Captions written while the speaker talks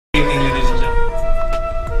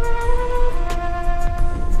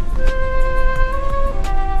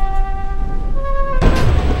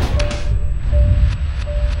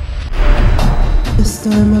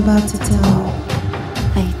about to tell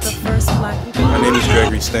Haiti. My name is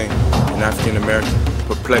Gregory Stain, an African American,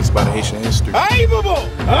 perplexed by the Haitian history.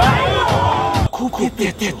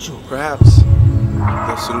 Perhaps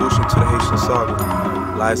the solution to the Haitian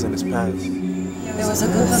saga lies in its past. There was a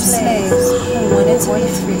group of slaves who wanted to be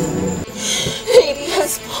free. Haiti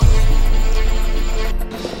has fallen.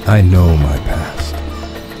 I know my past.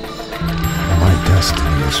 My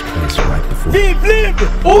destiny is placed right before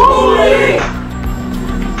me.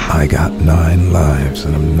 I got 9 lives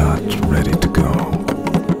and I'm not ready to go.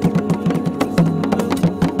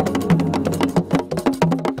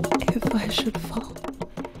 If I should fall,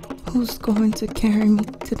 who's going to carry me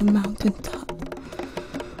to the mountaintop?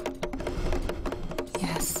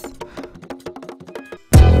 Yes.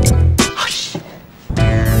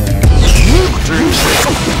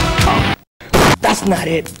 That's not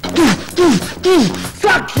it.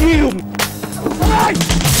 Fuck you!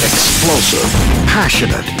 Explosive,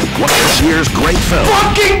 passionate, what this year's great film.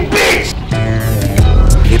 Fucking bitch!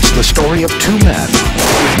 It's the story of 2 men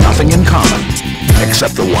with nothing in common,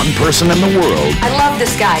 except the one person in the world I love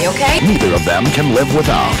this guy, okay? neither of them can live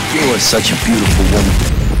without. You are such a beautiful woman.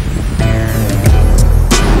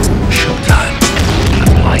 Showtime.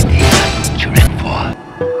 I'm blind Ethan. What you're in for.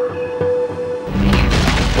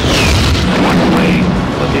 One way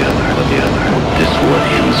or the other. This war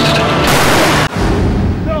ends.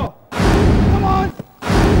 No! Come on!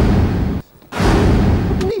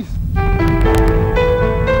 Please!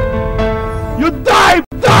 You die!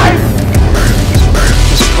 Die!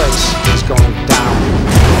 This place is going down.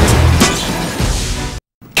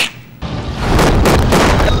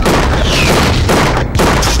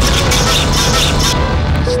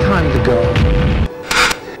 It's time to go.